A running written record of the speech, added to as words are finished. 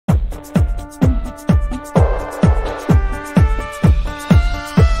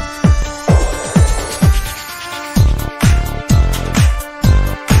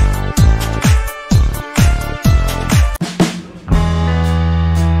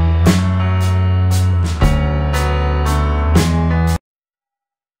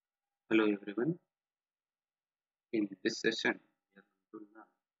In this session, we are going to learn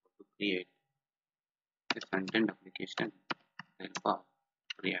how to create a front-end application with help of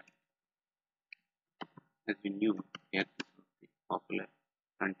React. As we knew, React is one of the popular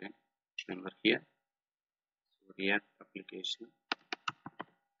front-end framework here. So React application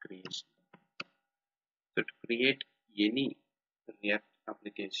creation. So to create any React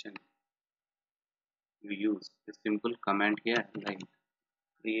application, we use a simple command here like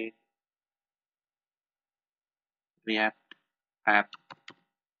create React app,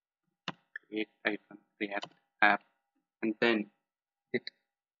 create React app, and then hit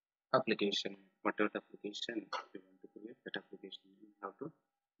application, whatever the application we want to create, that application we have to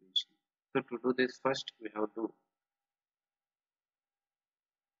mention. So to do this, first we have to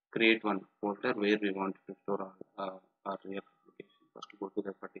create one folder where we want to store our React application. First go to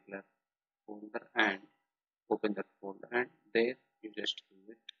the particular folder and open that folder, and there you just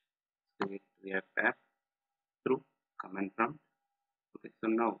create React app through command prompt. Okay, so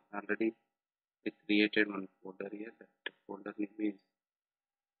now already I created one folder here. That folder name is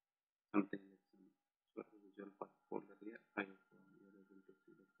something like some Visualpath folder here. I hope you are able to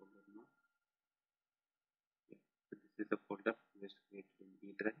see the folder now. Yeah, so this is the folder just created in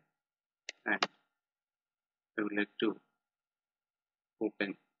B drive, and I would like to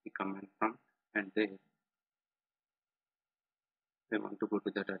open the command prompt, and there I want to go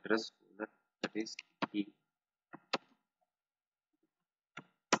to that address folder, that is E.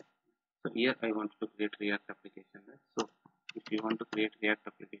 So here I want to create React application, right? So if you want to create React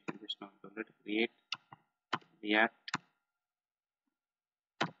application, just now let create React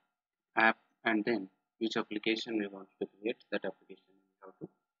app, and then which application we want to create, that application we have to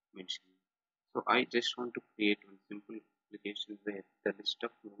mention. So I just want to create one simple application where the list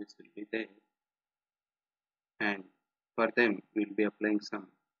of movies will be there, and for them we will be applying some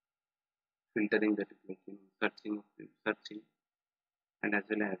filtering, that is like searching, and as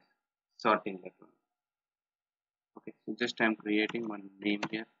well as sorting that one. Okay, so just I am creating one name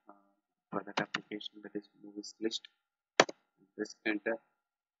here for that application, that is movies list. Press enter,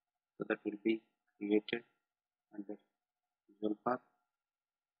 so that will be created under Visualpath.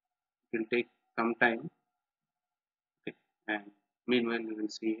 It will take some time. Okay, and meanwhile you will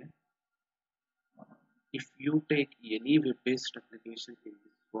see here, if you take any web-based application in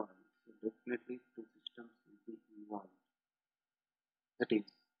this world, so definitely two systems will be involved. That is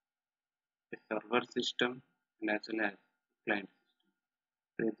a server system and as well as a client system.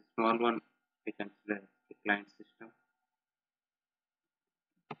 So the small one I consider a client system,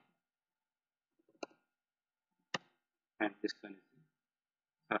 and this one is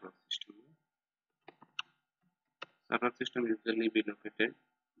a server system. Server system usually be located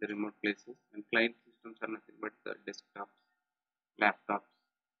in the remote places, and client systems are nothing but the desktops, laptops,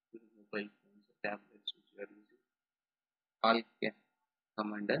 mobile phones, tablets which we are using. All can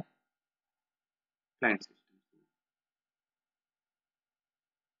come under client systems.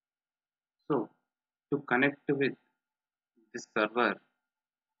 So to connect with this server,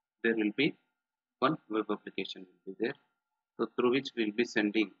 there will be one web application will be there. So through which we will be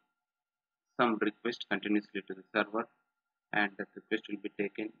sending some request continuously to the server, and that request will be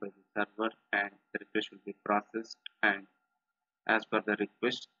taken by the server, and the request will be processed, and as per the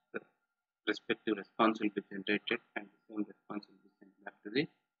request the respective response will be generated, and the same response will be sent back to the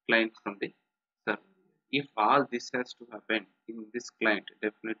client from the server. If all this has to happen in this client,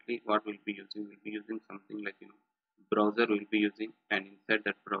 definitely what we'll be using something like browser will be using, and inside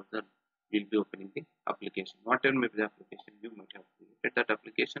that browser we'll be opening the application. Whatever may be the application you might have created, that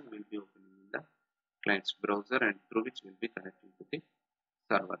application will be opening in the client's browser, and through which will be connecting to the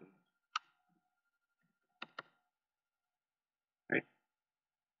server. Right?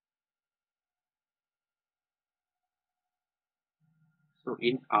 So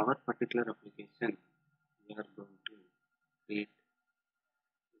in our particular application, we are going to create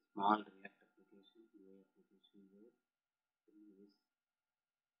a small React application, UI application where the movies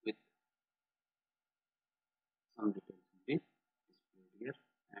with some details will be displayed here,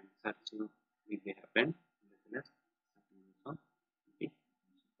 and searching will be happen, as well as searching also will be.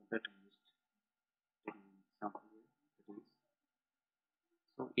 So that I just taking an example here. That is,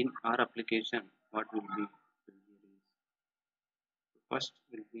 so in our application, what will be doing here is, first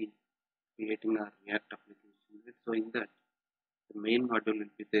will be creating our React application. Right? So in that, the main module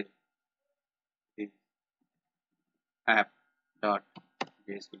will be there. Is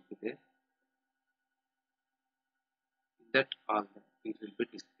app.js will be there. That all the things will be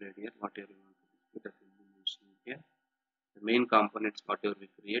displayed here. Whatever you want to display, that will be mentioned here. The main components whatever we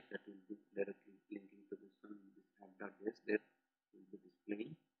create, that will be directly linking to this one in this app.js. There will be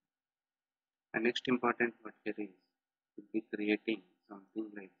displaying. And next important part here is be creating something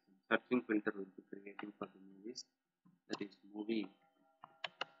like searching filter will be creating for the movies, that is movie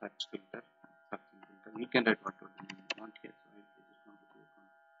search filter, searching filter. You can write whatever you want here. So I just want to click on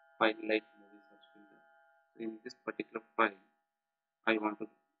file like movie search filter. So in this particular file, I want to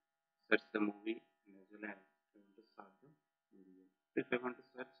search the movie and as well as I want to start the movie. If I want to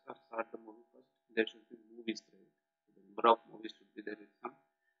search or start the movie first, there should be movies there. The number of movies should be there with some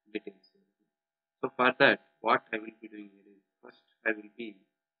details. So for that, what I will be doing here is first I will be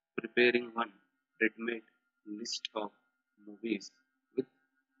preparing one ready-made list of movies with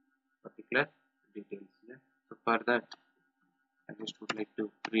particular details here. So for that, I just would like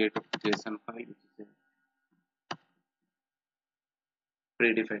to create a JSON file which is a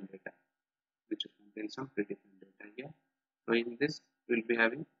predefined data, which will contain some predefined data here. So in this, we'll be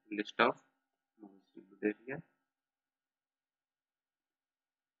having a list of movies will be there here.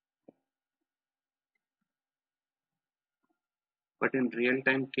 But in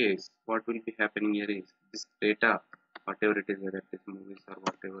real-time case, what will be happening here is this data, whatever it is, whether it is movies or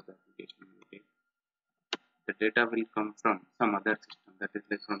whatever the application will be, the data will come from some other system. That is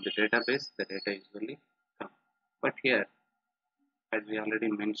like from the database, the data usually come. But here, as we already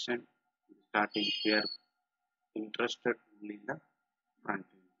mentioned, starting, we are interested only in the front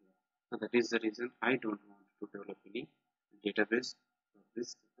end here. So that is the reason I don't want to develop any database for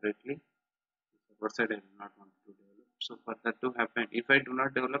this separately. Server side I do not want to develop. So for that to happen, if I do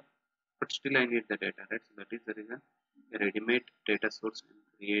not develop, but still I need the data, right? So that is the reason a ready-made data source I am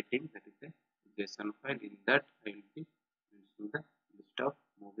creating, that is a JSON file. In that I will be mentioning the list of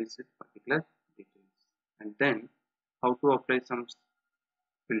movies with particular details. And then how to apply some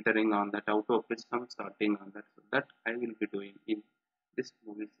filtering on that, how to apply some sorting on that. So that I will be doing in this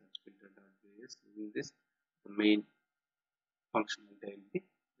movie search filter.js. In this, the main functionality I will be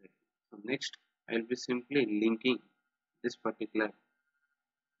ready. So next, I will be simply linking this particular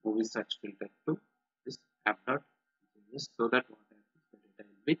movie search filter to this app.js so that what happens, the data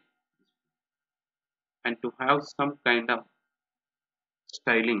will be displayed. And to have some kind of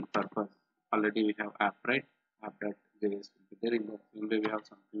styling purpose, already we have app, right? App.js will be there. In the same way we have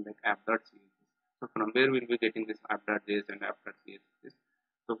something like app.css. So from where we'll be getting this app.js and app.css.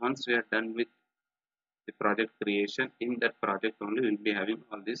 So once we are done with the project creation, in that project only we'll be having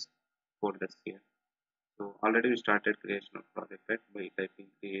all these folders here. So already we started creation of project, right? By typing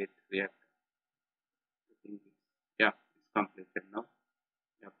create react. I think yeah, it's completed now.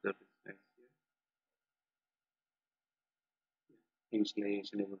 Observe this guys here.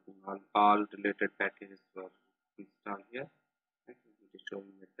 Initialization, everything, all related packages were installed here. Right? It is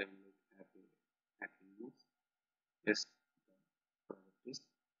showing that time happy news. Yes, the project is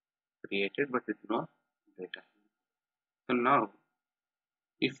created, but with no data. So now,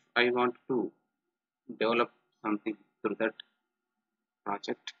 if I want to develop something through that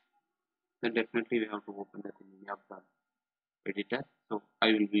project, then definitely we have to open that in the app editor. So I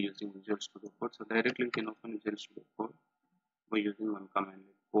will be using Visual Studio Code. So directly we can open Visual Studio Code by using one command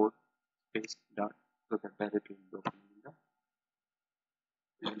like code space dot. So that directly will be opening in the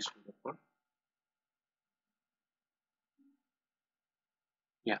Visual Studio Code.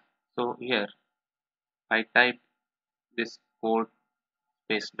 Yeah. So here I type this code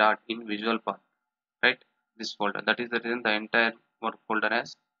space dot in Visualpath, right? This folder. That is the reason the entire work folder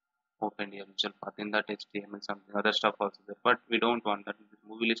has opened here. Visualpath in that HTML, something other stuff also there. But we don't want that. This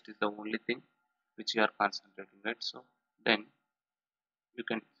movie list is the only thing which we are concentrating, right? So then you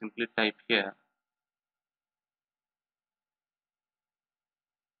can simply type here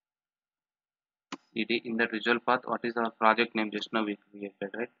cd in the Visualpath. What is our project name? Just now we created,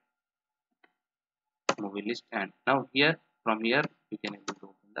 right? Movie list. And now here from here we can able to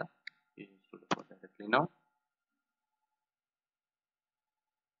open the Visual Studio Code directly now.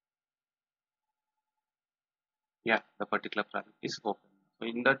 Yeah, the particular project is open. So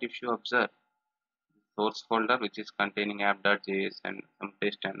in that, if you observe source folder which is containing app.js and some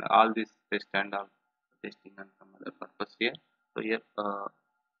test and all this test and all testing and some other purpose here. So here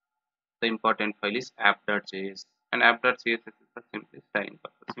the important file is app.js and app.js is a simply styling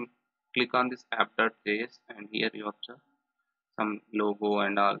purpose. You click on this app.js and here you observe some logo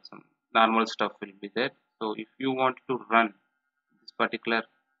and all some normal stuff will be there. So if you want to run this particular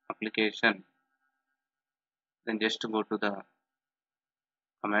application, then just go to the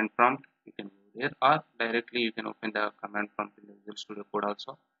command prompt, you can go there, or directly you can open the command prompt in the Visual Studio Code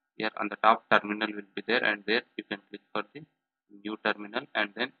also. Here on the top terminal will be there, and there you can click for the new terminal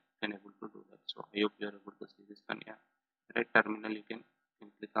and then you can able to do that. So I hope you are able to see this one. Yeah, right terminal you can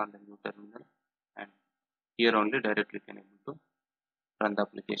click on the new terminal, and here only directly you can able to run the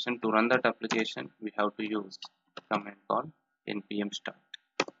application. To run that application we have to use command called npm start.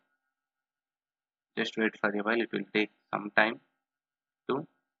 Just wait for a while, it will take some time to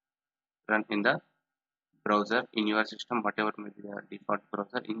run in the browser in your system, whatever may be the default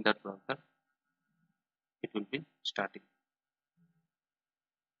browser. In that browser it will be starting.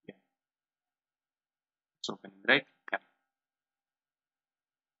 Yeah, it's opening, right? Yeah.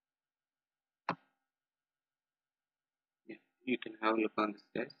 Yeah. You can have a look on this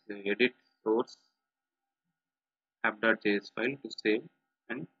guys. Edit source app.js file to save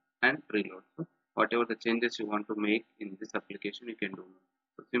and reload. So whatever the changes you want to make in this application, you can do now.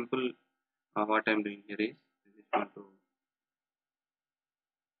 So simple, what I'm doing here is I just want to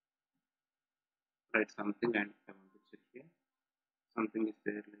write something and I want to check here. Something is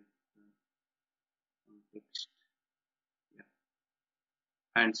there like some text, yeah,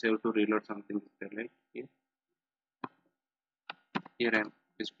 and save to reload. Something is there like here. Here I'm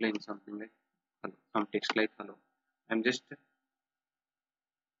displaying something like hello, some text like hello. I'm just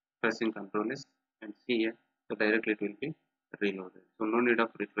pressing Ctrl S and see here, so directly it will be reloaded. So no need of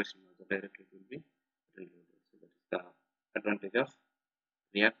refreshing, also directly it will be reloaded. So that is the advantage of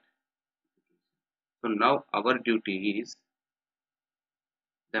React application. So now our duty is,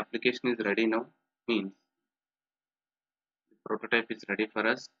 the application is ready now, means the prototype is ready for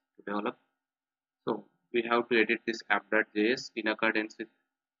us to develop. So we have to edit this app.js in accordance with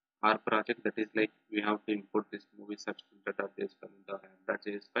our project. That is like we have to import this movie subscriptor.js file in the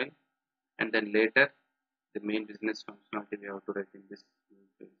app.js file, and then later the main business functionality we have to write in this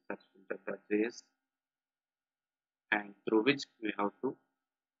subscriptor.js, and through which we have to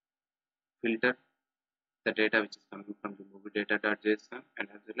filter the data which is coming from the movie data.json, and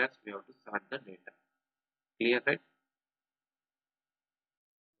as well as we have to sort the data. Clear, right?